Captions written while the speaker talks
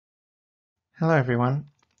Hello everyone.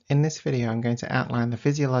 In this video I'm going to outline the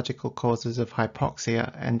physiological causes of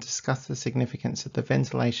hypoxia and discuss the significance of the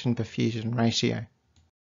ventilation-perfusion ratio.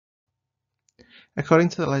 According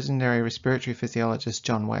to the legendary respiratory physiologist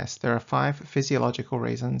John West, there are 5 physiological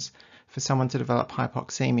reasons for someone to develop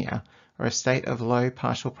hypoxaemia, or a state of low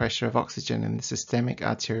partial pressure of oxygen in the systemic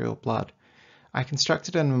arterial blood. I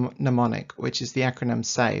constructed a mnemonic, which is the acronym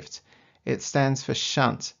SAVED. It stands for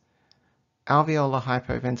Shunt, alveolar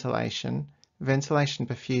hypoventilation,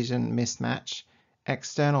 ventilation-perfusion mismatch,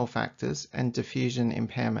 external factors, and diffusion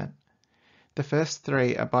impairment. The first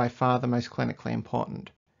 3 are by far the most clinically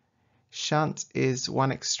important. Shunt is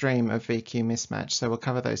one extreme of VQ mismatch, so we'll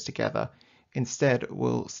cover those together. Instead,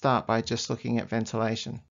 we'll start by just looking at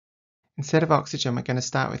ventilation. Instead of oxygen, we're going to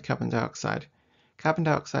start with carbon dioxide. Carbon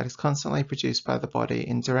dioxide is constantly produced by the body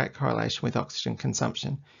in direct correlation with oxygen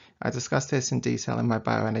consumption. I discussed this in detail in my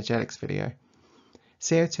bioenergetics video.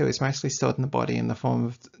 CO2 is mostly stored in the body in the form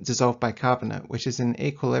of dissolved bicarbonate, which is in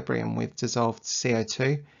equilibrium with dissolved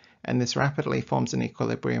CO2, and this rapidly forms an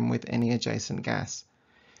equilibrium with any adjacent gas.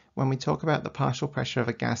 When we talk about the partial pressure of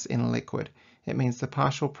a gas in a liquid, it means the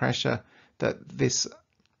partial pressure that this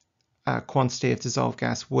quantity of dissolved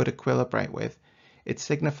gas would equilibrate with. It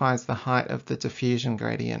signifies the height of the diffusion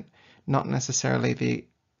gradient, not necessarily the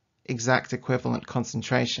exact equivalent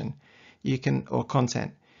concentration or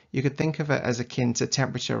content. You could think of it as akin to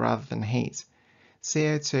temperature rather than heat.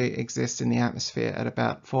 CO2 exists in the atmosphere at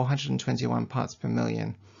about 421 parts per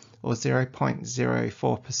million, or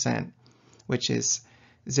 0.04%, which is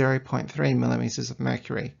 0.3 millimeters of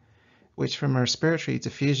mercury, which from a respiratory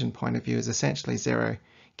diffusion point of view is essentially zero,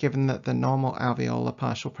 given that the normal alveolar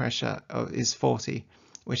partial pressure is 40,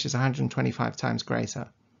 which is 125 times greater.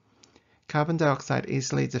 Carbon dioxide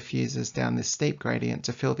easily diffuses down this steep gradient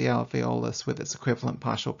to fill the alveolus with its equivalent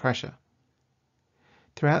partial pressure.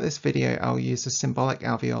 Throughout this video, I will use a symbolic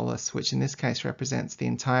alveolus, which in this case represents the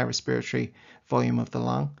entire respiratory volume of the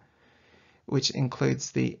lung, which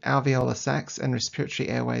includes the alveolar sacs and respiratory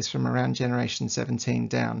airways from around generation 17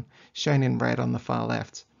 down, shown in red on the far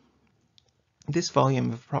left. This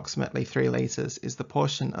volume of approximately 3 liters is the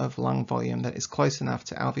portion of lung volume that is close enough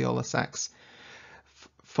to alveolar sacs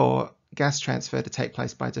for gas transfer to take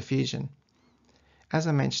place by diffusion. As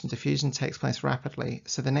I mentioned, diffusion takes place rapidly,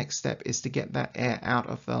 so the next step is to get that air out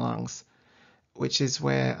of the lungs, which is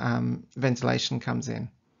where ventilation comes in.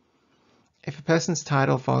 If a person's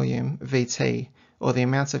tidal volume, VT, or the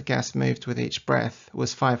amount of gas moved with each breath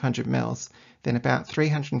was 500 mL, then about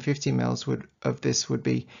 350 mL of this would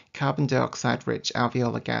be carbon dioxide-rich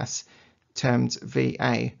alveolar gas, termed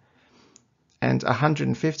VA, and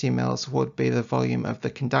 150 mL would be the volume of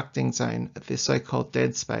the conducting zone, the so-called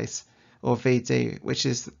dead space, or VD, which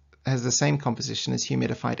has the same composition as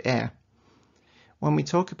humidified air. When we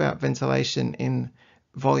talk about ventilation in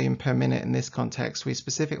volume per minute in this context, we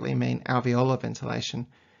specifically mean alveolar ventilation,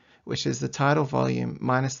 which is the tidal volume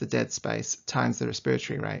minus the dead space times the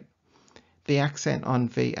respiratory rate. The accent on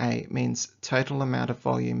VA means total amount of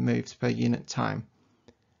volume moved per unit time.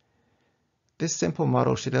 This simple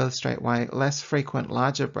model should illustrate why less frequent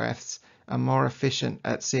larger breaths are more efficient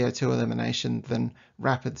at CO2 elimination than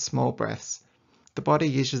rapid small breaths. The body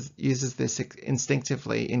uses this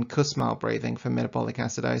instinctively in Kussmaul breathing for metabolic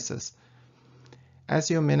acidosis.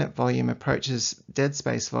 As your minute volume approaches dead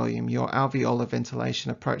space volume, your alveolar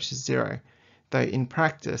ventilation approaches zero, though in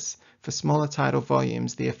practice, for smaller tidal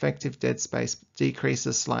volumes, the effective dead space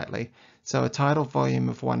decreases slightly, so a tidal volume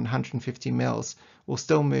of 150 mL will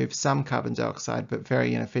still move some carbon dioxide, but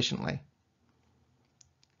very inefficiently.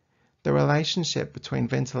 The relationship between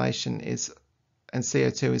ventilation and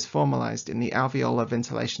CO2 is formalized in the alveolar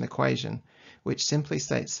ventilation equation, which simply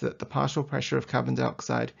states that the partial pressure of carbon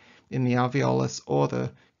dioxide in the alveolus or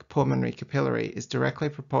the pulmonary capillary is directly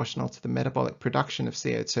proportional to the metabolic production of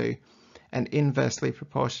CO2 and inversely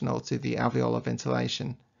proportional to the alveolar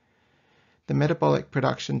ventilation. The metabolic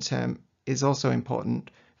production term is also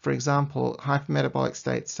important. For example, hypermetabolic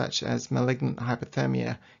states such as malignant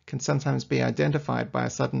hypothermia can sometimes be identified by a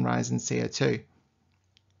sudden rise in CO2.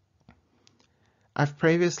 I've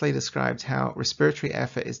previously described how respiratory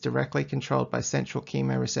effort is directly controlled by central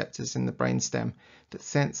chemoreceptors in the brainstem that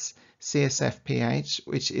sense CSF pH,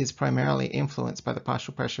 which is primarily influenced by the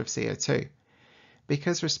partial pressure of CO2.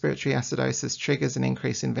 Because respiratory acidosis triggers an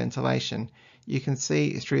increase in ventilation, you can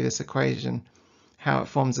see through this equation how it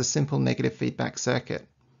forms a simple negative feedback circuit.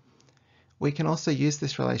 We can also use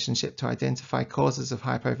this relationship to identify causes of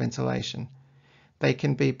hypoventilation. They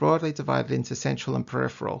can be broadly divided into central and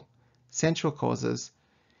peripheral. Central causes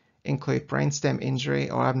include brainstem injury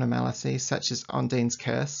or abnormality such as Ondine's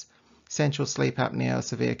curse, central sleep apnea or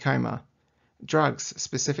severe coma. Drugs,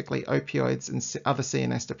 specifically opioids and other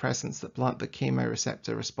CNS depressants that blunt the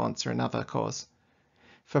chemoreceptor response, are another cause.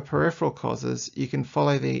 For peripheral causes, you can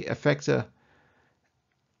follow the effector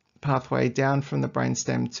pathway down from the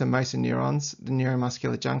brainstem to motor neurons, the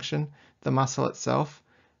neuromuscular junction, the muscle itself,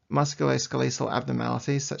 musculoskeletal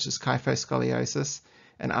abnormalities such as kyphoscoliosis,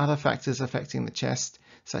 and other factors affecting the chest,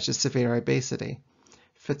 such as severe obesity.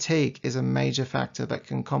 Fatigue is a major factor that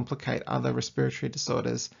can complicate other respiratory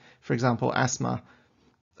disorders, for example, asthma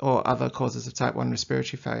or other causes of type 1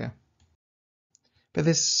 respiratory failure. But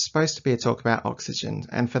this is supposed to be a talk about oxygen,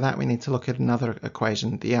 and for that we need to look at another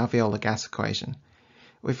equation, the alveolar gas equation.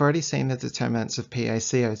 We've already seen the determinants of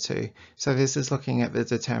PaCO2, so this is looking at the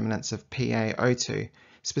determinants of PaO2,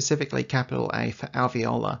 specifically capital A for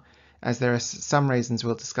alveolar, as there are some reasons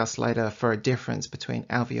we'll discuss later for a difference between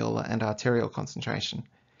alveolar and arterial concentration.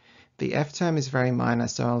 The F term is very minor,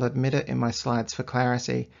 so I'll admit it in my slides for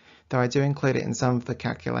clarity, though I do include it in some of the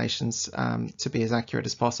calculations to be as accurate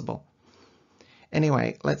as possible.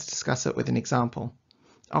 Anyway, let's discuss it with an example.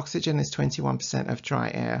 Oxygen is 21% of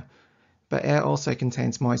dry air, but air also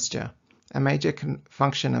contains moisture. A major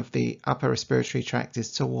function of the upper respiratory tract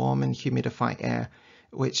is to warm and humidify air,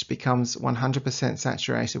 which becomes 100%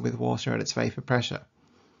 saturated with water at its vapor pressure.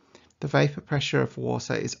 The vapor pressure of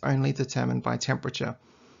water is only determined by temperature,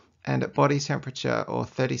 and at body temperature, or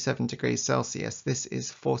 37 degrees Celsius, this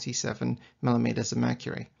is 47 millimeters of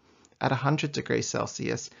mercury. At 100 degrees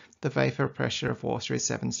Celsius, the vapor pressure of water is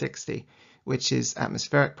 760, which is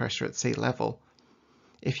atmospheric pressure at sea level.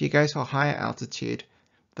 If you go to a higher altitude,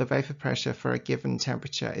 the vapor pressure for a given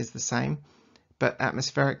temperature is the same, but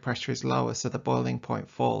atmospheric pressure is lower, so the boiling point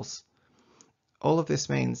falls. All of this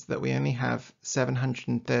means that we only have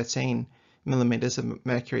 713 millimeters of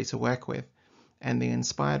mercury to work with, and the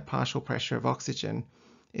inspired partial pressure of oxygen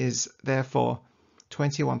is therefore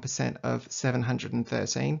 21% of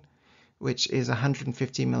 713, which is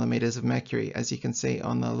 150 millimeters of mercury, as you can see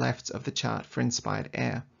on the left of the chart for inspired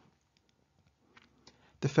air.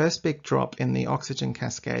 The first big drop in the oxygen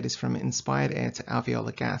cascade is from inspired air to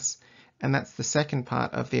alveolar gas, and that's the second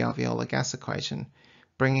part of the alveolar gas equation,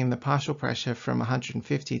 bringing the partial pressure from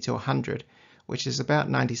 150 to 100, which is about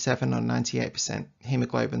 97 or 98%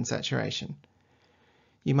 hemoglobin saturation.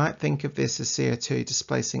 You might think of this as CO2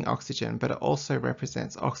 displacing oxygen, but it also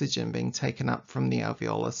represents oxygen being taken up from the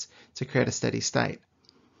alveolus to create a steady state.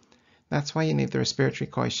 That's why you need the respiratory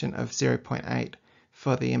quotient of 0.8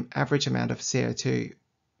 for the average amount of CO2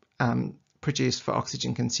 produced for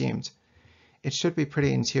oxygen consumed. It should be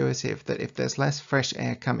pretty intuitive that if there's less fresh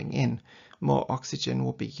air coming in, more oxygen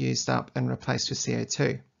will be used up and replaced with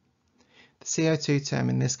CO2. The CO2 term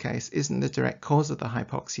in this case isn't the direct cause of the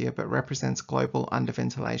hypoxia, but represents global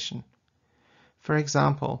underventilation. For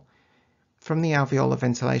example, from the alveolar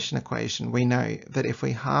ventilation equation, we know that if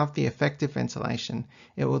we halve the effective ventilation,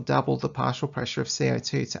 it will double the partial pressure of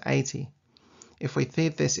CO2 to 80. If we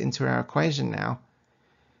feed this into our equation now,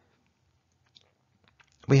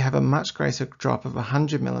 we have a much greater drop of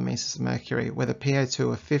 100 millimeters of mercury with a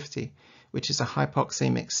PO2 of 50, which is a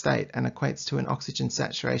hypoxemic state and equates to an oxygen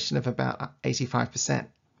saturation of about 85%.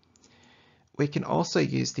 We can also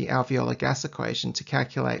use the alveolar gas equation to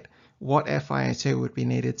calculate what FiO2 would be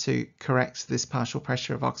needed to correct this partial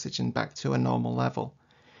pressure of oxygen back to a normal level.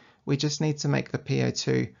 We just need to make the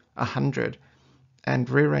PO2 100 and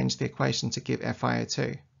rearrange the equation to give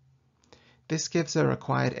FiO2. This gives a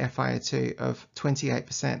required FiO2 of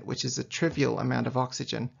 28%, which is a trivial amount of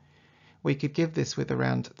oxygen. We could give this with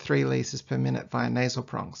around 3 liters per minute via nasal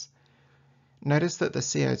prongs. Notice that the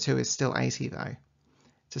CO2 is still 80 though.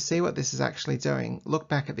 To see what this is actually doing, look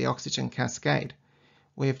back at the oxygen cascade.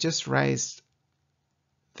 We have just raised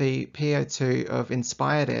the PO2 of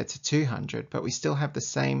inspired air to 200, but we still have the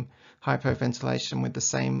same hypoventilation with the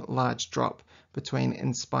same large drop between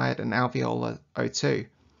inspired and alveolar O2.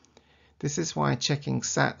 This is why checking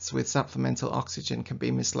SATs with supplemental oxygen can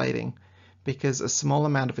be misleading, because a small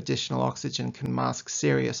amount of additional oxygen can mask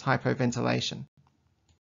serious hypoventilation.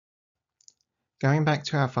 Going back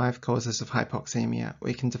to our 5 causes of hypoxemia,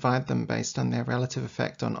 we can divide them based on their relative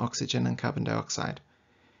effect on oxygen and carbon dioxide.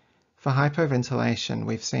 For hypoventilation,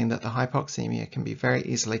 we've seen that the hypoxemia can be very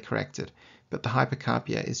easily corrected, but the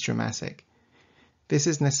hypocarbia is dramatic. This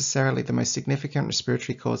is necessarily the most significant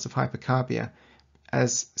respiratory cause of hypocarbia,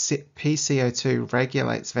 as PCO2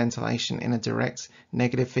 regulates ventilation in a direct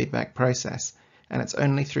negative feedback process, and it's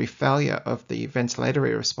only through failure of the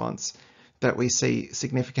ventilatory response that we see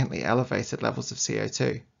significantly elevated levels of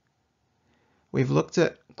CO2. We've looked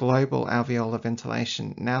at global alveolar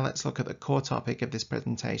ventilation. Now let's look at the core topic of this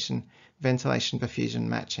presentation, ventilation perfusion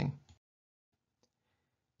matching.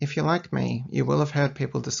 If you're like me, you will have heard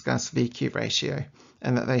people discuss VQ ratio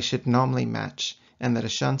and that they should normally match, and that a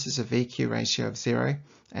shunt is a VQ ratio of 0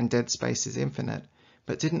 and dead space is infinite,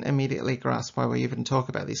 but didn't immediately grasp why we even talk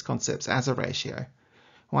about these concepts as a ratio.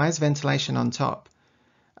 Why is ventilation on top?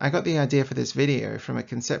 I got the idea for this video from a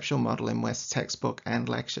conceptual model in West's textbook and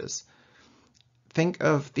lectures. Think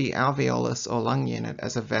of the alveolus or lung unit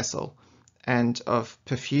as a vessel, and of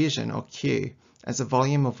perfusion or Q as a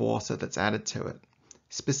volume of water that's added to it.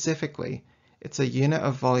 Specifically, it's a unit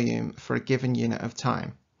of volume for a given unit of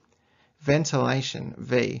time. Ventilation,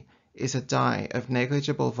 V, is a dye of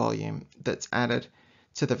negligible volume that's added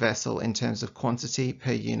to the vessel in terms of quantity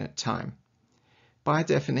per unit time. By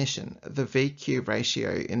definition, the VQ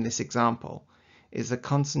ratio in this example is the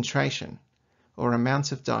concentration or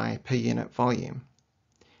amount of dye per unit volume.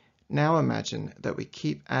 Now imagine that we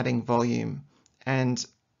keep adding volume and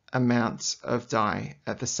amounts of dye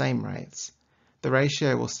at the same rates. The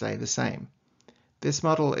ratio will stay the same. This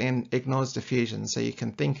model ignores diffusion, so you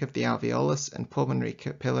can think of the alveolus and pulmonary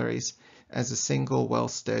capillaries as a single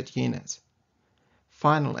well-stirred unit.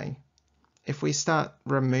 Finally, if we start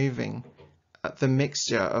removing the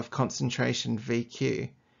mixture of concentration VQ,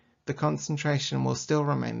 the concentration will still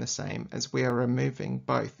remain the same as we are removing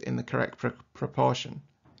both in the correct proportion.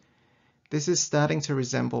 This is starting to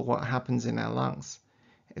resemble what happens in our lungs.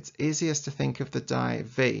 It's easiest to think of the dye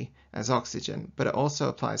V as oxygen, but it also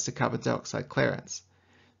applies to carbon dioxide clearance.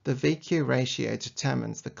 The VQ ratio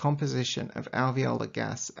determines the composition of alveolar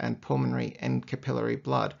gas and pulmonary and capillary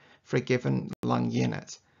blood for a given lung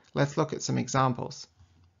unit. Let's look at some examples.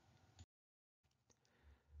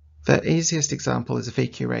 The easiest example is a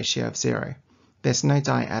VQ ratio of 0. There's no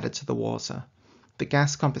dye added to the water. The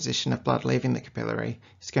gas composition of blood leaving the capillary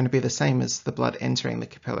is going to be the same as the blood entering the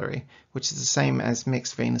capillary, which is the same as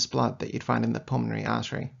mixed venous blood that you'd find in the pulmonary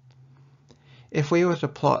artery. If we were to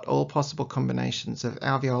plot all possible combinations of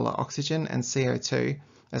alveolar oxygen and CO2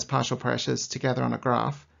 as partial pressures together on a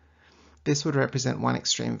graph, this would represent one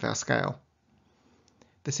extreme of our scale.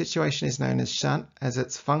 The situation is known as shunt, as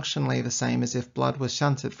it's functionally the same as if blood was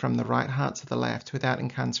shunted from the right heart to the left without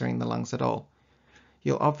encountering the lungs at all.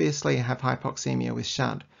 You'll obviously have hypoxaemia with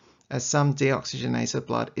shunt, as some deoxygenated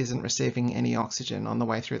blood isn't receiving any oxygen on the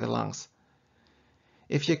way through the lungs.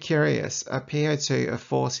 If you're curious, a PO2 of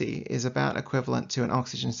 40 is about equivalent to an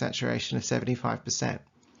oxygen saturation of 75%.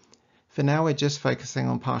 For now, we're just focusing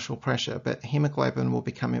on partial pressure, but hemoglobin will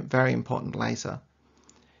become very important later.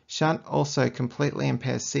 Shunt also completely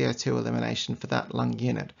impairs CO2 elimination for that lung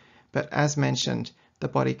unit, but as mentioned, the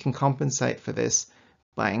body can compensate for this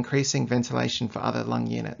by increasing ventilation for other lung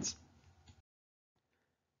units.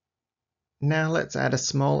 Now let's add a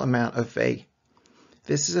small amount of V.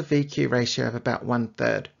 This is a VQ ratio of about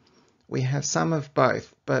 1/3. We have some of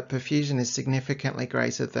both, but perfusion is significantly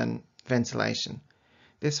greater than ventilation.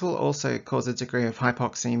 This will also cause a degree of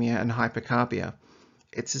hypoxaemia and hypercarbia.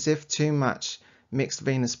 It's as if too much mixed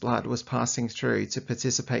venous blood was passing through to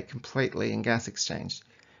participate completely in gas exchange.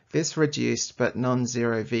 This reduced but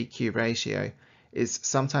non-zero VQ ratio is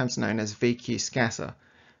sometimes known as VQ scatter,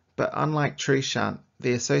 but unlike true shunt,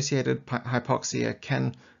 the associated hypoxia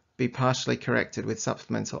can be partially corrected with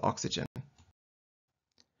supplemental oxygen.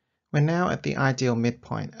 We're now at the ideal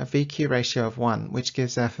midpoint, a VQ ratio of 1, which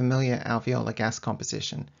gives our familiar alveolar gas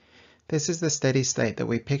composition. This is the steady state that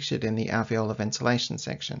we pictured in the alveolar ventilation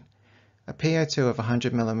section. A PO2 of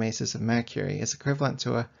 100 millimeters of mercury is equivalent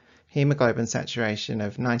to a hemoglobin saturation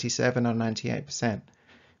of 97 or 98%,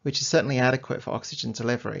 which is certainly adequate for oxygen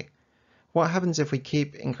delivery. What happens if we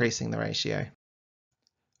keep increasing the ratio?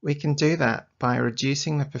 We can do that by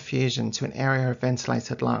reducing the perfusion to an area of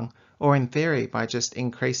ventilated lung, or in theory by just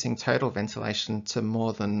increasing total ventilation to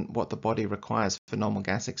more than what the body requires for normal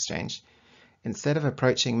gas exchange. Instead of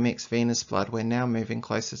approaching mixed venous blood, we're now moving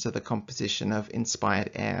closer to the composition of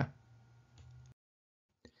inspired air.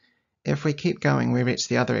 If we keep going, we reach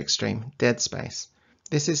the other extreme, dead space.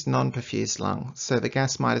 This is non-perfused lung, so the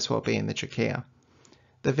gas might as well be in the trachea.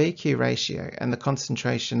 The VQ ratio and the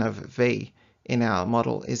concentration of V in our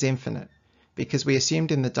model is infinite, because we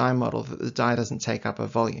assumed in the dye model that the dye doesn't take up a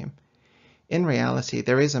volume. In reality,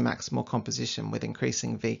 there is a maximal composition with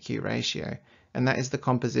increasing VQ ratio, and that is the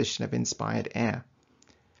composition of inspired air.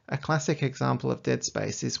 A classic example of dead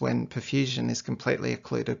space is when perfusion is completely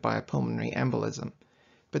occluded by a pulmonary embolism.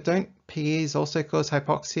 But don't PEs also cause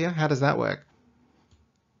hypoxia? How does that work?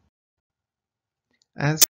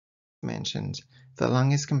 As mentioned, the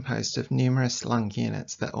lung is composed of numerous lung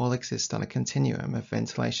units that all exist on a continuum of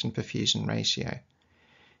ventilation-perfusion ratio.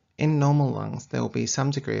 In normal lungs, there will be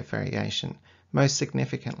some degree of variation, most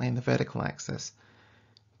significantly in the vertical axis.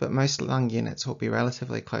 but most lung units will be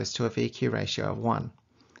relatively close to a VQ ratio of 1.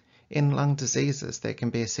 In lung diseases, there can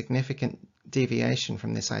be a significant deviation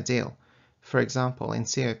from this ideal. For example, in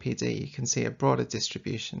COPD, you can see a broader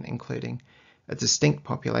distribution, including a distinct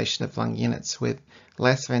population of lung units with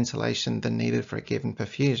less ventilation than needed for a given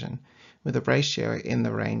perfusion, with a ratio in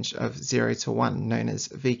the range of 0 to 1, known as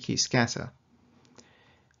VQ scatter.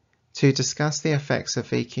 To discuss the effects of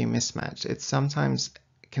VQ mismatch, it's sometimes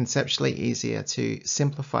conceptually easier to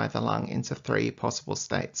simplify the lung into 3 possible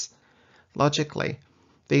states. Logically,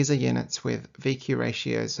 these are units with VQ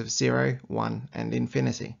ratios of 0, 1, and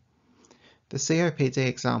infinity. The COPD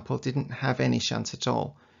example didn't have any shunt at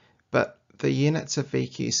all, but the units of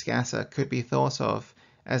VQ scatter could be thought of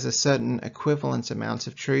as a certain equivalent amount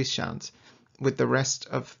of true shunt, with the rest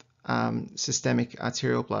of systemic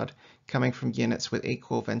arterial blood coming from units with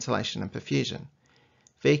equal ventilation and perfusion.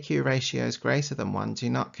 VQ ratios greater than 1 do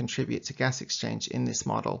not contribute to gas exchange in this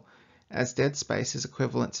model, as dead space is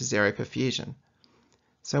equivalent to 0 perfusion.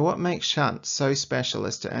 So what makes shunt so special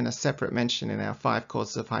as to earn a separate mention in our 5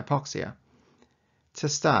 causes of hypoxia? To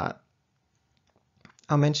start,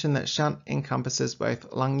 I'll mention that shunt encompasses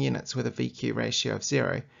both lung units with a VQ ratio of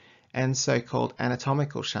 0 and so-called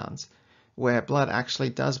anatomical shunts, where blood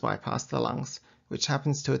actually does bypass the lungs, which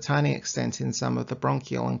happens to a tiny extent in some of the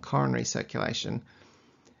bronchial and coronary circulation,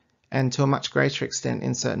 and to a much greater extent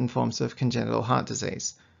in certain forms of congenital heart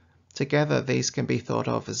disease. Together, these can be thought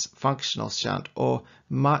of as functional shunt, or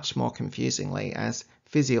much more confusingly as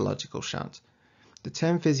physiological shunt. The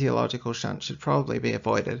term physiological shunt should probably be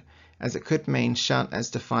avoided, as it could mean shunt as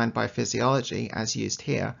defined by physiology, as used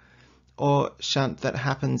here, or shunt that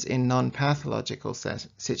happens in non-pathological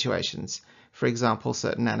situations, for example,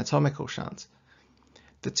 certain anatomical shunts.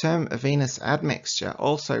 The term venous admixture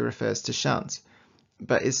also refers to shunt,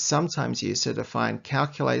 but is sometimes used to define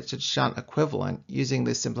calculated shunt equivalent using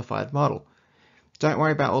this simplified model. Don't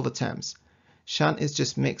worry about all the terms. Shunt is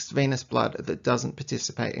just mixed venous blood that doesn't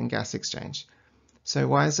participate in gas exchange. So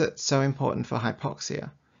why is it so important for hypoxia?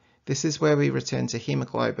 This is where we return to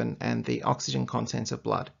hemoglobin and the oxygen content of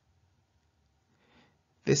blood.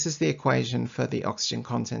 This is the equation for the oxygen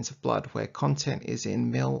content of blood, where content is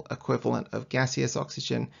in mil equivalent of gaseous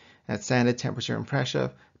oxygen at standard temperature and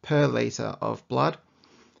pressure per litre of blood.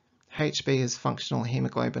 HB is functional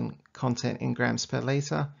hemoglobin content in grams per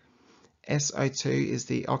litre. SO2 is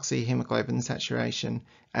the oxyhemoglobin saturation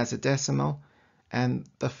as a decimal. And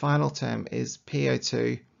the final term is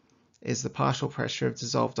PO2, is the partial pressure of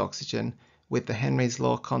dissolved oxygen with the Henry's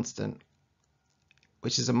law constant,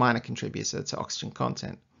 which is a minor contributor to oxygen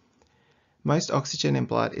content. Most oxygen in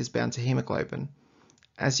blood is bound to hemoglobin,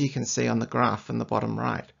 as you can see on the graph in the bottom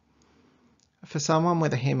right. For someone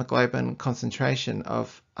with a hemoglobin concentration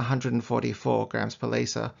of 144 grams per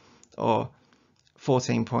litre or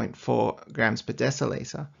 14.4 grams per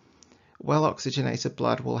deciliter, well-oxygenated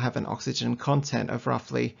blood will have an oxygen content of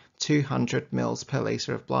roughly 200 mils per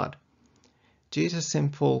litre of blood. Due to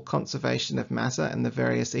simple conservation of matter and the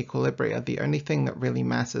various equilibria, the only thing that really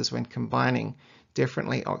matters when combining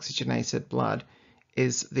differently oxygenated blood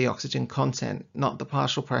is the oxygen content, not the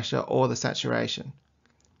partial pressure or the saturation.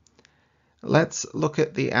 Let's look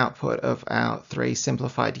at the output of our 3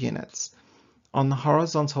 simplified units. On the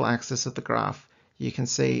horizontal axis of the graph, you can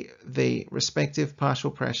see the respective partial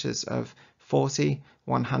pressures of 40,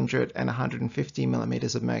 100, and 150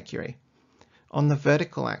 millimeters of mercury. On the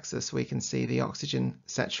vertical axis, we can see the oxygen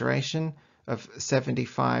saturation of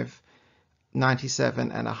 75,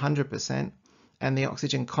 97, and 100%, and the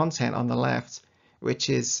oxygen content on the left, which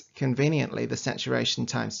is conveniently the saturation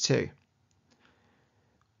times 2.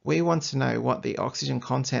 We want to know what the oxygen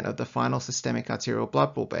content of the final systemic arterial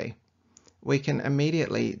blood will be. We can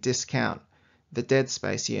immediately discount the dead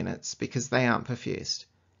space units because they aren't perfused.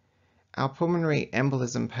 Our pulmonary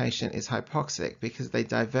embolism patient is hypoxic because they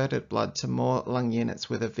diverted blood to more lung units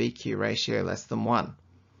with a VQ ratio less than 1.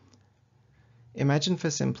 Imagine for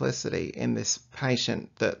simplicity in this patient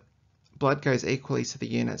that blood goes equally to the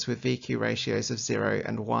units with VQ ratios of 0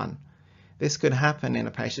 and 1. This could happen in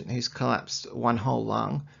a patient who's collapsed one whole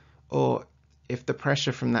lung, or if the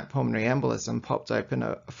pressure from that pulmonary embolism popped open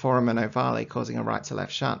a foramen ovale causing a right to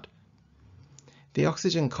left shunt. The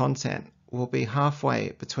oxygen content will be halfway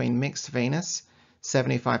between mixed venous,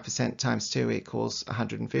 75% times 2 equals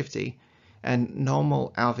 150, and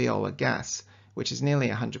normal alveolar gas, which is nearly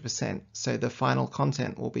 100%, so the final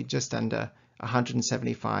content will be just under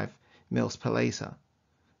 175 mils per litre.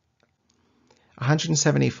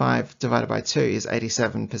 175 divided by 2 is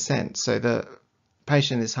 87%, so the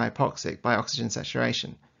patient is hypoxic by oxygen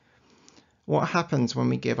saturation. What happens when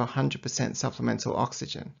we give 100% supplemental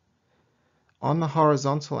oxygen? On the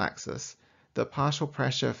horizontal axis, the partial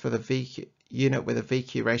pressure for the unit with a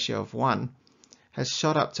VQ ratio of 1 has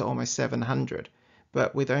shot up to almost 700,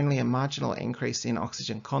 but with only a marginal increase in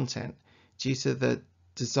oxygen content due to the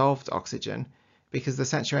dissolved oxygen because the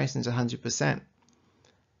saturation is 100%.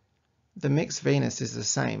 The mixed venous is the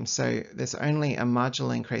same, so there's only a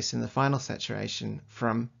marginal increase in the final saturation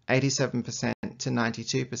from 87% to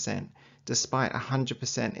 92% despite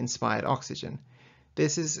 100% inspired oxygen.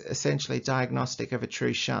 This is essentially diagnostic of a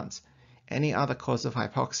true shunt. Any other cause of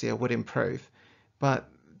hypoxia would improve, but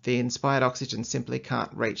the inspired oxygen simply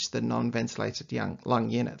can't reach the non-ventilated lung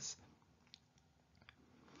units.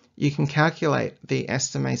 You can calculate the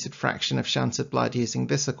estimated fraction of shunted blood using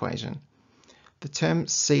this equation. The term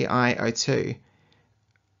CiO2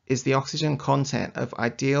 is the oxygen content of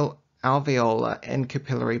ideal alveolar and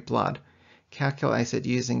capillary blood, calculated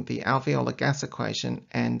using the alveolar gas equation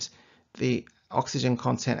and the oxygen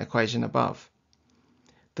content equation above.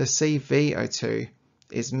 The CVO2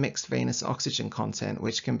 is mixed venous oxygen content,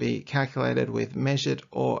 which can be calculated with measured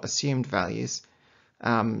or assumed values.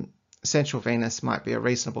 Central venous might be a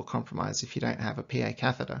reasonable compromise if you don't have a PA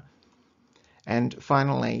catheter. And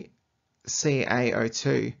finally,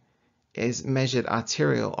 CaO2 is measured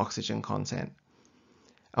arterial oxygen content.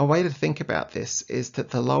 A way to think about this is that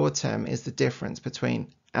the lower term is the difference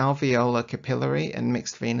between alveolar capillary and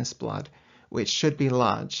mixed venous blood, which should be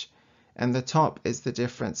large, and the top is the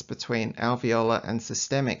difference between alveolar and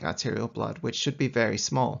systemic arterial blood, which should be very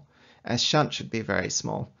small, as shunt should be very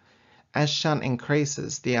small. As shunt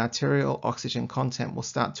increases, the arterial oxygen content will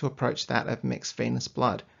start to approach that of mixed venous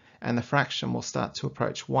blood, and the fraction will start to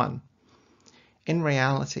approach 1. In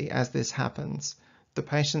reality, as this happens, the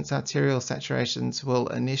patient's arterial saturations will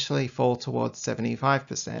initially fall towards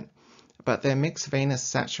 75%, but their mixed venous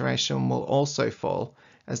saturation will also fall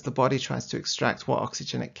as the body tries to extract what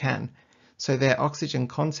oxygen it can, so their oxygen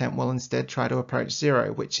content will instead try to approach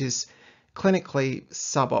 0, which is clinically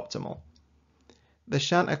suboptimal. The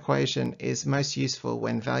shunt equation is most useful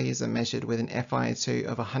when values are measured with an FiO2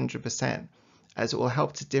 of 100%, as it will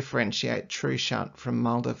help to differentiate true shunt from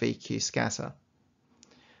milder VQ scatter.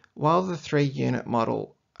 While the 3-unit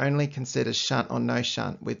model only considers shunt or no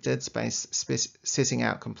shunt with dead space sitting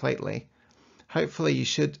out completely, hopefully you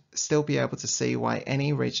should still be able to see why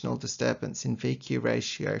any regional disturbance in VQ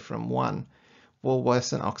ratio from 1 will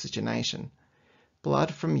worsen oxygenation.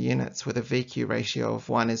 Blood from units with a VQ ratio of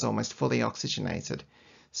 1 is almost fully oxygenated,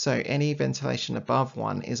 so any ventilation above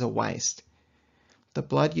 1 is a waste. The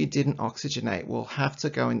blood you didn't oxygenate will have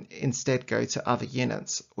to instead go to other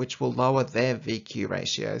units, which will lower their VQ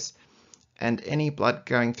ratios, and any blood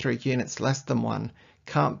going through units less than 1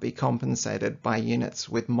 can't be compensated by units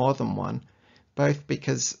with more than 1, both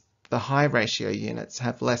because the high ratio units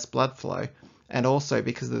have less blood flow and also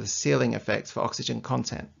because of the ceiling effect for oxygen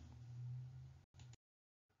content.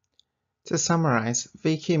 To summarize,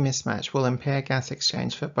 VQ mismatch will impair gas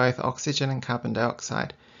exchange for both oxygen and carbon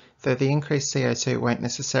dioxide, though the increased CO2 won't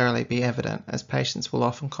necessarily be evident, as patients will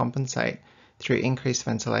often compensate through increased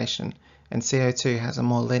ventilation, and CO2 has a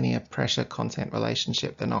more linear pressure content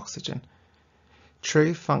relationship than oxygen.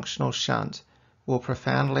 True functional shunt will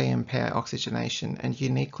profoundly impair oxygenation, and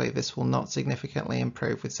uniquely this will not significantly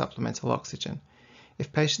improve with supplemental oxygen.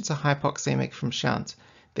 If patients are hypoxemic from shunt,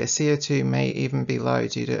 their CO2 may even be low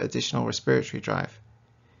due to additional respiratory drive.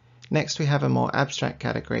 Next, we have a more abstract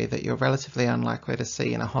category that you're relatively unlikely to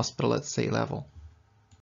see in a hospital at sea level.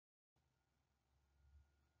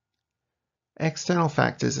 External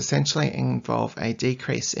factors essentially involve a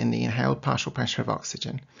decrease in the inhaled partial pressure of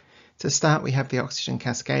oxygen. To start, we have the oxygen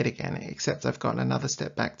cascade again, except I've gotten another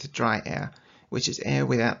step back to dry air, which is air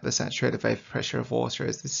without the saturated vapor pressure of water,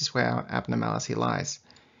 as this is where our abnormality lies.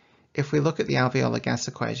 If we look at the alveolar gas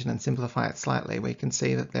equation and simplify it slightly, we can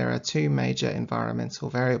see that there are 2 major environmental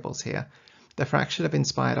variables here: the fraction of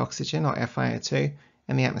inspired oxygen, or FiO2,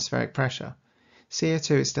 and the atmospheric pressure.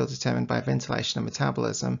 CO2 is still determined by ventilation and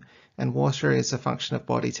metabolism, and water is a function of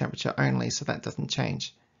body temperature only, so that doesn't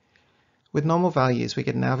change. With normal values, we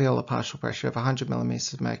get an alveolar partial pressure of 100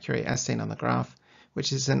 mm of mercury, as seen on the graph,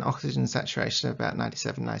 which is an oxygen saturation of about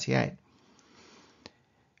 97–98.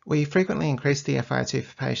 We frequently increase the FiO2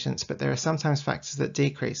 for patients, but there are sometimes factors that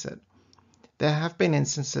decrease it. There have been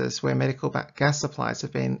instances where medical gas supplies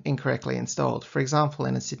have been incorrectly installed, for example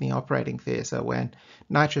in a Sydney operating theatre when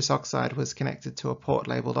nitrous oxide was connected to a port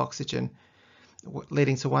labelled oxygen,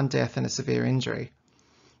 leading to 1 death and a severe injury.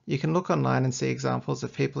 You can look online and see examples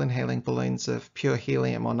of people inhaling balloons of pure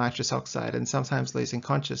helium or nitrous oxide and sometimes losing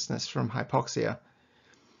consciousness from hypoxia.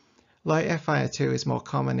 Low FiO2 is more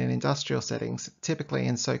common in industrial settings, typically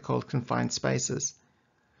in so-called confined spaces.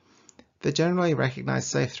 The generally recognized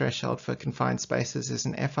safe threshold for confined spaces is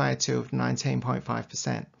an FiO2 of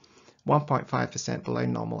 19.5%, 1.5% below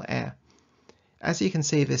normal air. As you can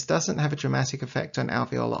see, this doesn't have a dramatic effect on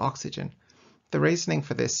alveolar oxygen. The reasoning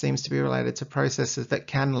for this seems to be related to processes that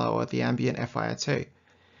can lower the ambient FiO2.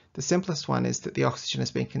 The simplest one is that the oxygen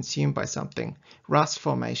has been consumed by something. Rust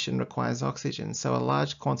formation requires oxygen, so a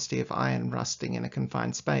large quantity of iron rusting in a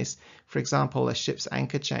confined space, for example a ship's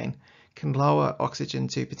anchor chain, can lower oxygen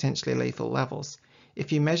to potentially lethal levels.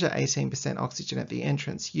 If you measure 18% oxygen at the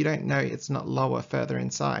entrance, you don't know it's not lower further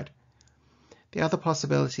inside. The other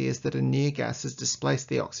possibility is that a new gas has displaced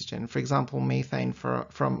the oxygen, for example methane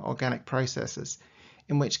from organic processes,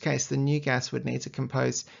 in which case the new gas would need to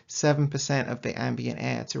compose 7% of the ambient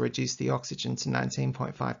air to reduce the oxygen to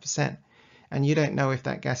 19.5%, and you don't know if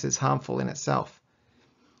that gas is harmful in itself.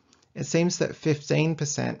 It seems that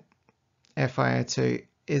 15% FiO2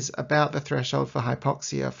 is about the threshold for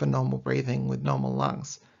hypoxia for normal breathing with normal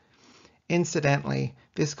lungs. Incidentally,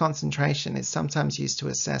 this concentration is sometimes used to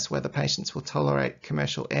assess whether patients will tolerate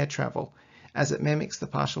commercial air travel, as it mimics the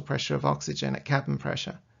partial pressure of oxygen at cabin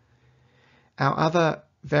pressure. Our other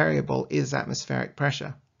variable is atmospheric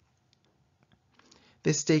pressure.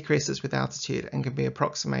 This decreases with altitude and can be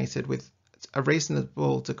approximated with a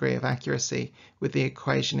reasonable degree of accuracy with the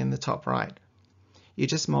equation in the top right. You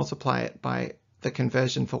just multiply it by the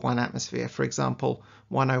conversion for 1 atmosphere, for example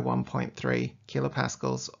 101.3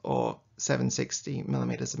 kilopascals or 760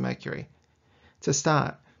 millimeters of mercury. To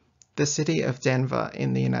start, the city of Denver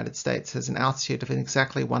in the United States has an altitude of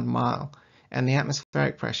exactly 1 mile, and the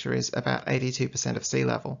atmospheric pressure is about 82% of sea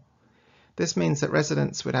level. This means that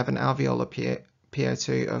residents would have an alveolar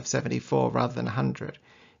PO2 of 74 rather than 100.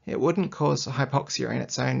 It wouldn't cause hypoxia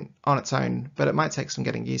on its own, but it might take some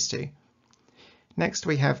getting used to. Next,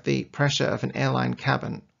 we have the pressure of an airline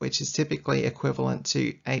cabin, which is typically equivalent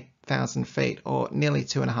to 8,000 feet or nearly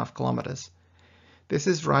 2.5 kilometers. This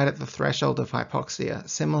is right at the threshold of hypoxia,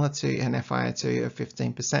 similar to an FiO2 of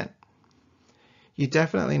 15%. You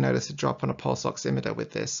definitely notice a drop on a pulse oximeter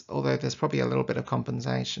with this, although there's probably a little bit of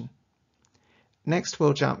compensation. Next,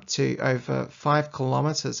 we'll jump to over 5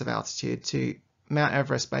 kilometers of altitude to Mount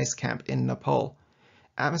Everest Base Camp in Nepal.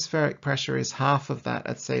 Atmospheric pressure is half of that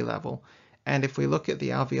at sea level, and if we look at the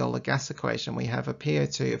alveolar gas equation, we have a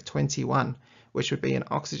PO2 of 21, which would be an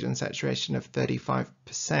oxygen saturation of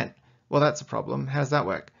 35%. Well, that's a problem. How does that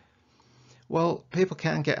work? Well, people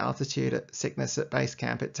can get altitude sickness at base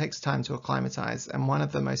camp. It takes time to acclimatize, and one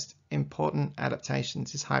of the most important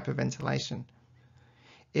adaptations is hyperventilation.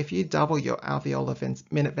 If you double your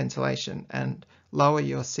alveolar minute ventilation and lower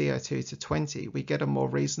your CO2 to 20, we get a more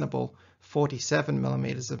reasonable 47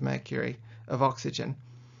 millimeters of mercury of oxygen,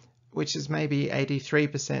 which is maybe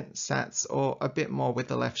 83% sats or a bit more with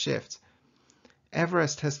the left shift.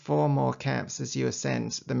 Everest has 4 more camps as you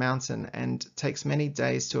ascend the mountain and takes many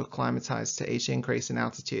days to acclimatize to each increase in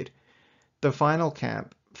altitude. The final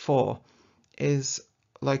camp, 4, is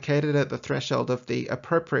located at the threshold of the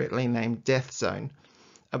appropriately named death zone,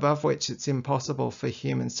 above which it's impossible for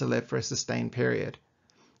humans to live for a sustained period.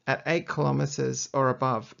 At 8 kilometers or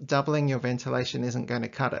above, doubling your ventilation isn't going to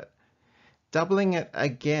cut it. Doubling it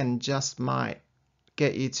again just might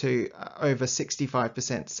get you to over 65%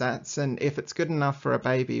 sats, and if it's good enough for a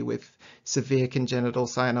baby with severe congenital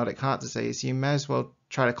cyanotic heart disease, you may as well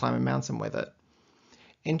try to climb a mountain with it.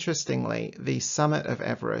 Interestingly, the summit of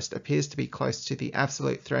Everest appears to be close to the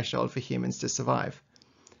absolute threshold for humans to survive.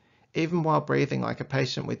 Even while breathing like a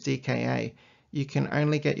patient with DKA, you can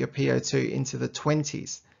only get your PO2 into the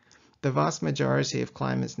 20s. The vast majority of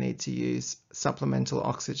climbers need to use supplemental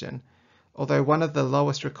oxygen, although one of the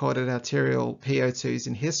lowest recorded arterial PO2s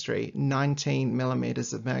in history, 19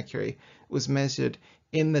 millimeters of mercury, was measured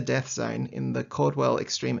in the death zone in the Caldwell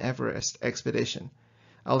Xtreme Everest expedition.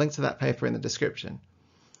 I'll link to that paper in the description.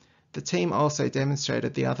 The team also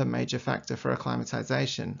demonstrated the other major factor for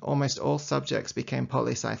acclimatization. Almost all subjects became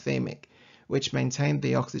polycythemic, which maintained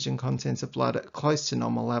the oxygen content of blood at close to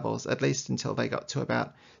normal levels, at least until they got to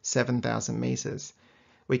about 7,000 meters.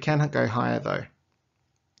 We cannot go higher though.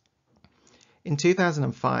 In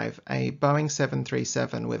 2005, a Boeing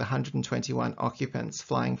 737 with 121 occupants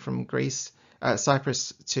flying from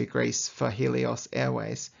Cyprus to Greece for Helios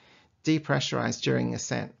Airways depressurized during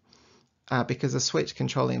ascent because a switch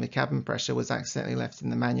controlling the cabin pressure was accidentally left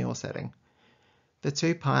in the manual setting. The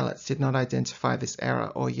 2 pilots did not identify this error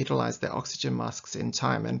or utilize their oxygen masks in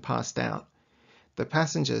time and passed out. The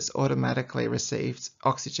passengers automatically received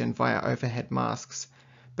oxygen via overhead masks,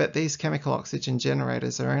 but these chemical oxygen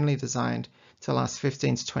generators are only designed to last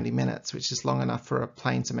 15 to 20 minutes, which is long enough for a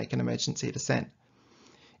plane to make an emergency descent.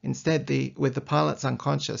 Instead, with the pilots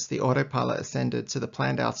unconscious, the autopilot ascended to the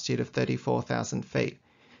planned altitude of 34,000 feet.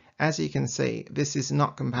 As you can see, this is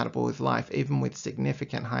not compatible with life, even with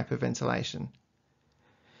significant hyperventilation.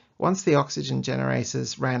 Once the oxygen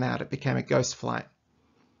generators ran out, it became a ghost flight.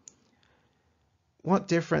 What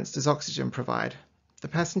difference does oxygen provide? The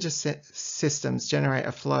passenger systems generate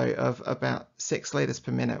a flow of about 6 litres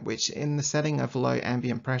per minute, which in the setting of low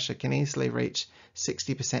ambient pressure can easily reach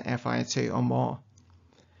 60% FiO2 or more.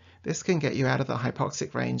 This can get you out of the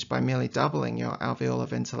hypoxic range by merely doubling your alveolar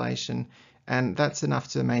ventilation, and that's enough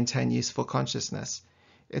to maintain useful consciousness.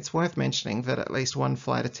 It's worth mentioning that at least one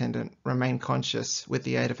flight attendant remained conscious with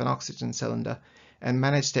the aid of an oxygen cylinder and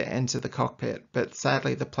managed to enter the cockpit, but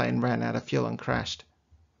sadly the plane ran out of fuel and crashed.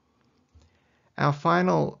 Our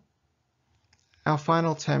final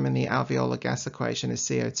term in the alveolar gas equation is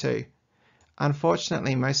CO2.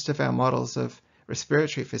 Unfortunately, most of our models of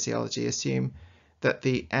respiratory physiology assume that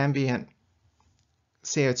the ambient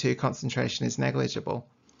CO2 concentration is negligible.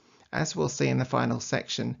 As we'll see in the final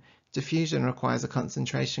section, diffusion requires a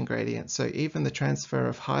concentration gradient, so even the transfer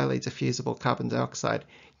of highly diffusible carbon dioxide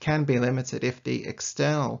can be limited if the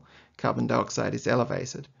external carbon dioxide is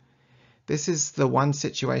elevated. This is the one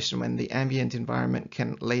situation when the ambient environment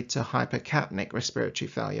can lead to hypercapnic respiratory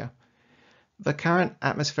failure. The current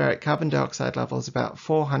atmospheric carbon dioxide level is about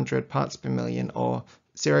 400 parts per million, or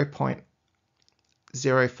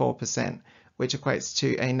 0.04%, which equates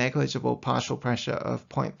to a negligible partial pressure of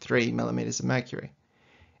 0.3 millimeters of mercury.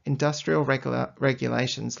 Industrial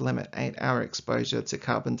regulations limit 8-hour exposure to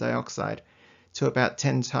carbon dioxide to about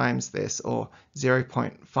 10 times this, or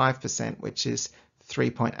 0.5%, which is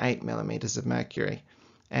 3.8 millimeters of mercury,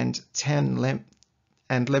 and limit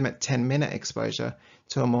 10-minute exposure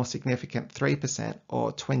to a more significant 3%,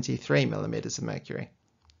 or 23 millimeters of mercury.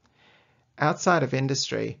 Outside of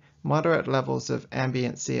industry, moderate levels of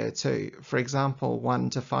ambient CO2, for example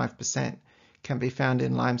 1 to 5%, can be found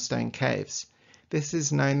in limestone caves. This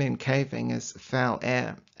is known in caving as foul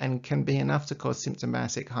air and can be enough to cause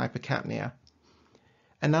symptomatic hypercapnia.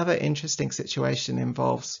 Another interesting situation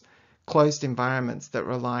involves closed environments that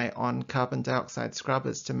rely on carbon dioxide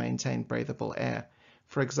scrubbers to maintain breathable air.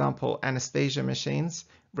 For example, anesthesia machines,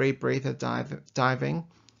 rebreather diving,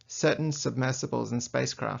 certain submersibles and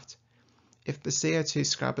spacecraft. If the CO2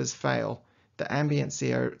 scrubbers fail, the ambient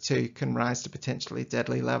CO2 can rise to potentially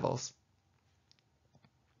deadly levels.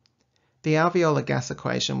 The alveolar gas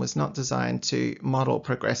equation was not designed to model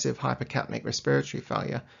progressive hypercapnic respiratory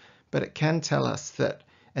failure, but it can tell us that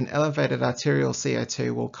an elevated arterial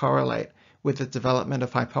CO2 will correlate with the development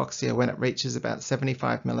of hypoxia when it reaches about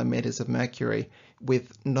 75 millimeters of mercury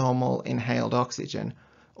with normal inhaled oxygen,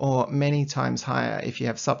 or many times higher if you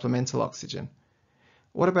have supplemental oxygen.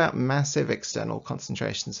 What about massive external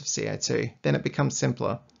concentrations of CO2? Then it becomes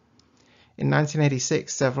simpler. In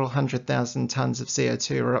 1986, several 100,000 tons of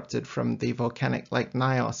CO2 erupted from the volcanic Lake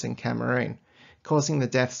Nyos in Cameroon, causing the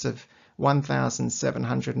deaths of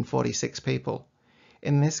 1,746 people.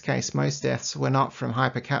 In this case, most deaths were not from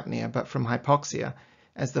hypercapnia, but from hypoxia,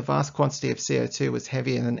 as the vast quantity of CO2 was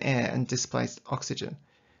heavier than air and displaced oxygen.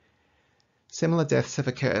 Similar deaths have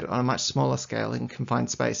occurred on a much smaller scale in confined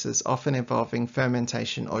spaces, often involving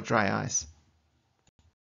fermentation or dry ice.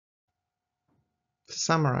 To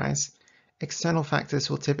summarize, external factors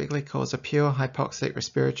will typically cause a pure hypoxic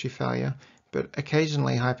respiratory failure, but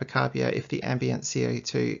occasionally hypercarbia if the ambient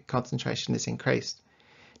CO2 concentration is increased.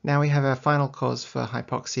 Now we have our final cause for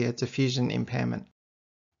hypoxia, diffusion impairment.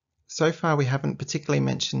 So far we haven't particularly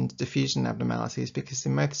mentioned diffusion abnormalities because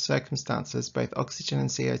in most circumstances both oxygen and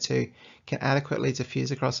CO2 can adequately diffuse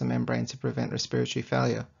across a membrane to prevent respiratory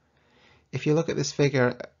failure. If you look at this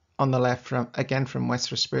figure on the left from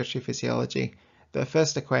West Respiratory Physiology, the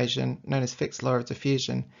first equation, known as Fick's law of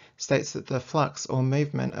diffusion, states that the flux or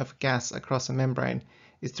movement of gas across a membrane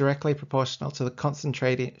is directly proportional to the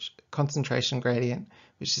concentration gradient,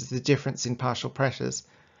 which is the difference in partial pressures,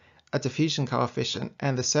 a diffusion coefficient,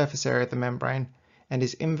 and the surface area of the membrane, and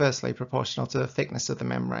is inversely proportional to the thickness of the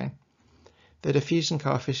membrane. The diffusion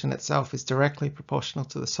coefficient itself is directly proportional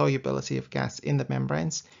to the solubility of gas in the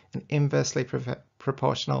membranes and inversely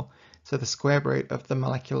proportional to the square root of the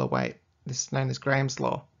molecular weight. This is known as Graham's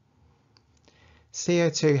law.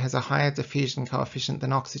 CO2 has a higher diffusion coefficient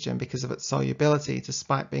than oxygen because of its solubility,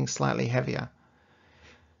 despite being slightly heavier.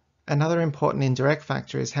 Another important indirect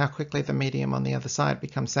factor is how quickly the medium on the other side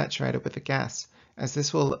becomes saturated with the gas, as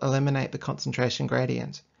this will eliminate the concentration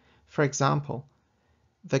gradient. For example,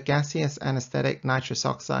 the gaseous anesthetic nitrous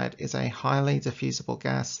oxide is a highly diffusible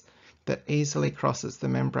gas that easily crosses the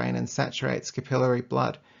membrane and saturates capillary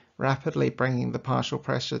blood, rapidly bringing the partial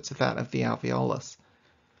pressure to that of the alveolus.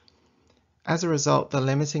 As a result, the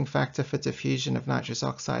limiting factor for diffusion of nitrous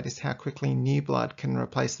oxide is how quickly new blood can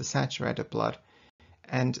replace the saturated blood,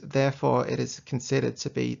 and therefore it is considered to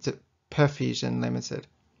be perfusion limited.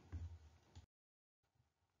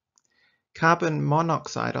 Carbon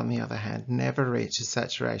monoxide, on the other hand, never reaches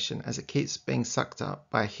saturation as it keeps being sucked up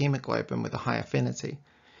by a hemoglobin with a high affinity.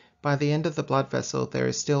 By the end of the blood vessel, there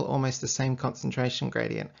is still almost the same concentration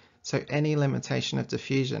gradient, so any limitation of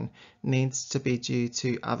diffusion needs to be due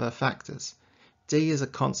to other factors. D is a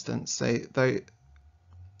constant, so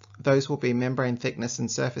those will be membrane thickness and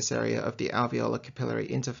surface area of the alveolar capillary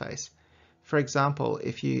interface. For example,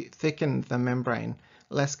 if you thicken the membrane,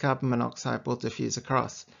 less carbon monoxide will diffuse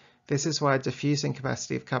across. This is why diffusing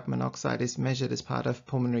capacity of carbon monoxide is measured as part of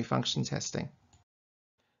pulmonary function testing.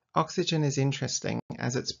 Oxygen is interesting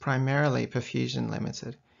as it's primarily perfusion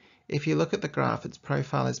limited. If you look at the graph, its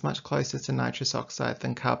profile is much closer to nitrous oxide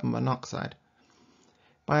than carbon monoxide.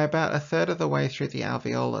 By about a third of the way through the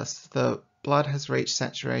alveolus, the blood has reached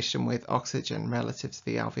saturation with oxygen relative to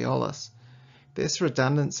the alveolus. This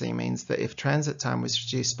redundancy means that if transit time was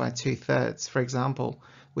reduced by 2/3, for example,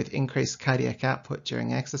 with increased cardiac output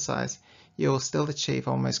during exercise, you will still achieve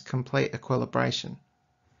almost complete equilibration.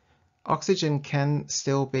 Oxygen can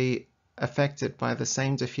still be affected by the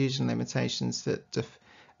same diffusion limitations that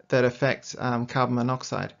affect carbon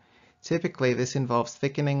monoxide. Typically, this involves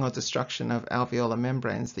thickening or destruction of alveolar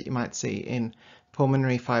membranes that you might see in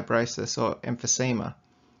pulmonary fibrosis or emphysema.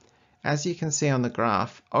 As you can see on the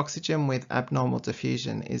graph, oxygen with abnormal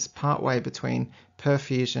diffusion is partway between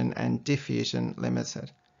perfusion and diffusion limited.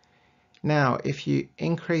 Now, if you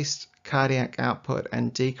increased cardiac output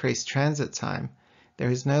and decreased transit time, there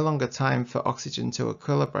is no longer time for oxygen to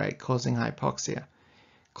equilibrate, causing hypoxia.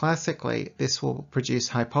 Classically, this will produce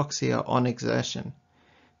hypoxia on exertion.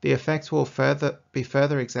 The effect will be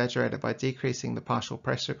further exaggerated by decreasing the partial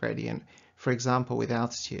pressure gradient, for example with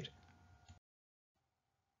altitude.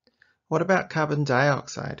 What about carbon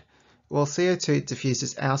dioxide? Well, CO2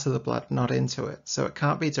 diffuses out of the blood, not into it, so it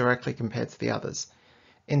can't be directly compared to the others.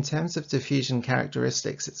 In terms of diffusion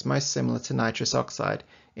characteristics, it's most similar to nitrous oxide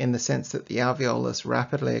in the sense that the alveolus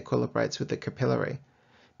rapidly equilibrates with the capillary.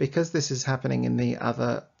 Because this is happening in the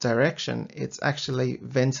other direction, it's actually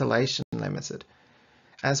ventilation limited.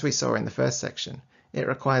 As we saw in the first section, it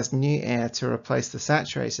requires new air to replace the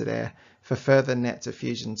saturated air for further net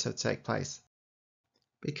diffusion to take place.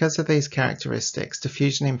 Because of these characteristics,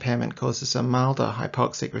 diffusion impairment causes a milder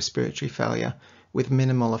hypoxic respiratory failure with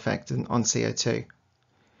minimal effect on CO2.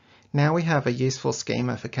 Now we have a useful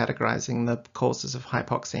schema for categorizing the causes of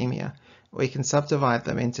hypoxaemia. We can subdivide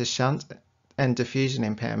them into shunt and diffusion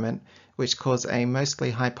impairment, which cause a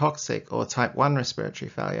mostly hypoxic or type 1 respiratory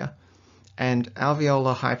failure, and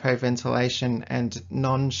alveolar hypoventilation and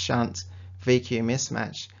non-shunt VQ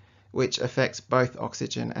mismatch, which affects both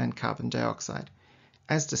oxygen and carbon dioxide.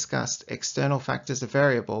 As discussed, external factors are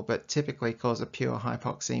variable but typically cause a pure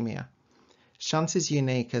hypoxemia. Shunt is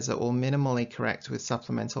unique as it will minimally correct with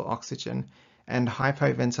supplemental oxygen, and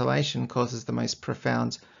hypoventilation causes the most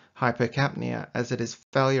profound hypocapnia as it is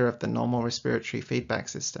failure of the normal respiratory feedback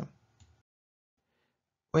system.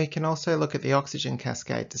 We can also look at the oxygen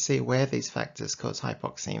cascade to see where these factors cause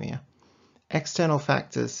hypoxemia. External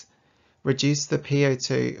factors reduce the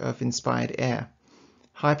PO2 of inspired air.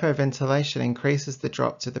 Hypoventilation increases the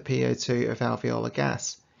drop to the PO2 of alveolar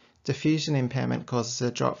gas. Diffusion impairment causes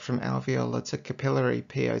a drop from alveolar to capillary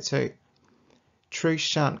PO2. True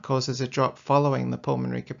shunt causes a drop following the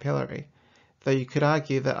pulmonary capillary, though you could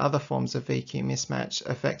argue that other forms of VQ mismatch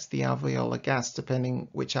affect the alveolar gas depending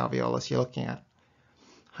which alveolus you're looking at.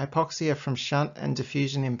 Hypoxia from shunt and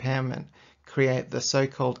diffusion impairment create the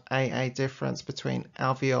so-called AA difference between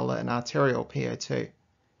alveolar and arterial PO2.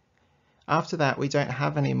 After that, we don't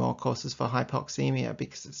have any more causes for hypoxemia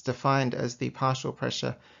because it's defined as the partial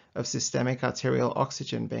pressure of systemic arterial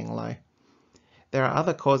oxygen being low. There are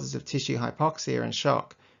other causes of tissue hypoxia and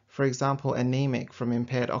shock, for example anemic from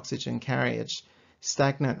impaired oxygen carriage,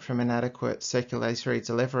 stagnant from inadequate circulatory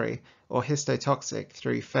delivery, or histotoxic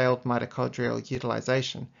through failed mitochondrial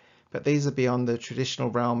utilization, but these are beyond the traditional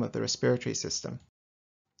realm of the respiratory system.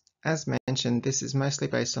 As mentioned, this is mostly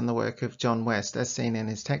based on the work of John West as seen in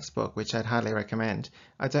his textbook, which I'd highly recommend.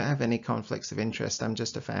 I don't have any conflicts of interest, I'm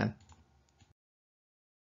just a fan.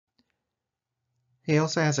 He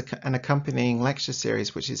also has an accompanying lecture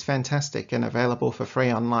series which is fantastic and available for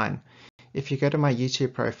free online. If you go to my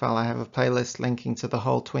YouTube profile, I have a playlist linking to the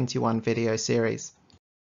whole 21 video series.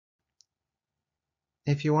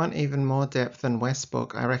 If you want even more depth than West's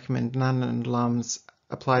book, I recommend Nunn and Lum's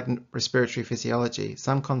Applied Respiratory Physiology.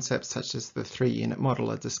 Some concepts such as the 3-unit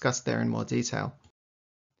model are discussed there in more detail.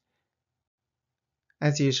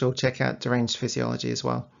 As usual, check out Deranged Physiology as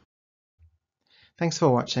well. Thanks for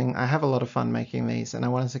watching. I have a lot of fun making these and I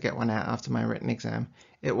wanted to get one out after my written exam.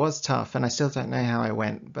 It was tough and I still don't know how I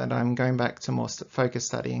went, but I'm going back to more focused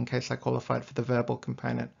study in case I qualified for the verbal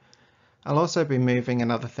component. I'll also be moving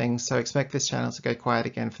and other things, so expect this channel to go quiet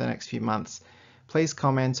again for the next few months. Please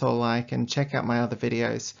comment or like and check out my other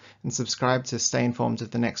videos and subscribe to stay informed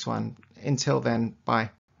of the next one. Until then,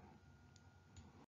 bye.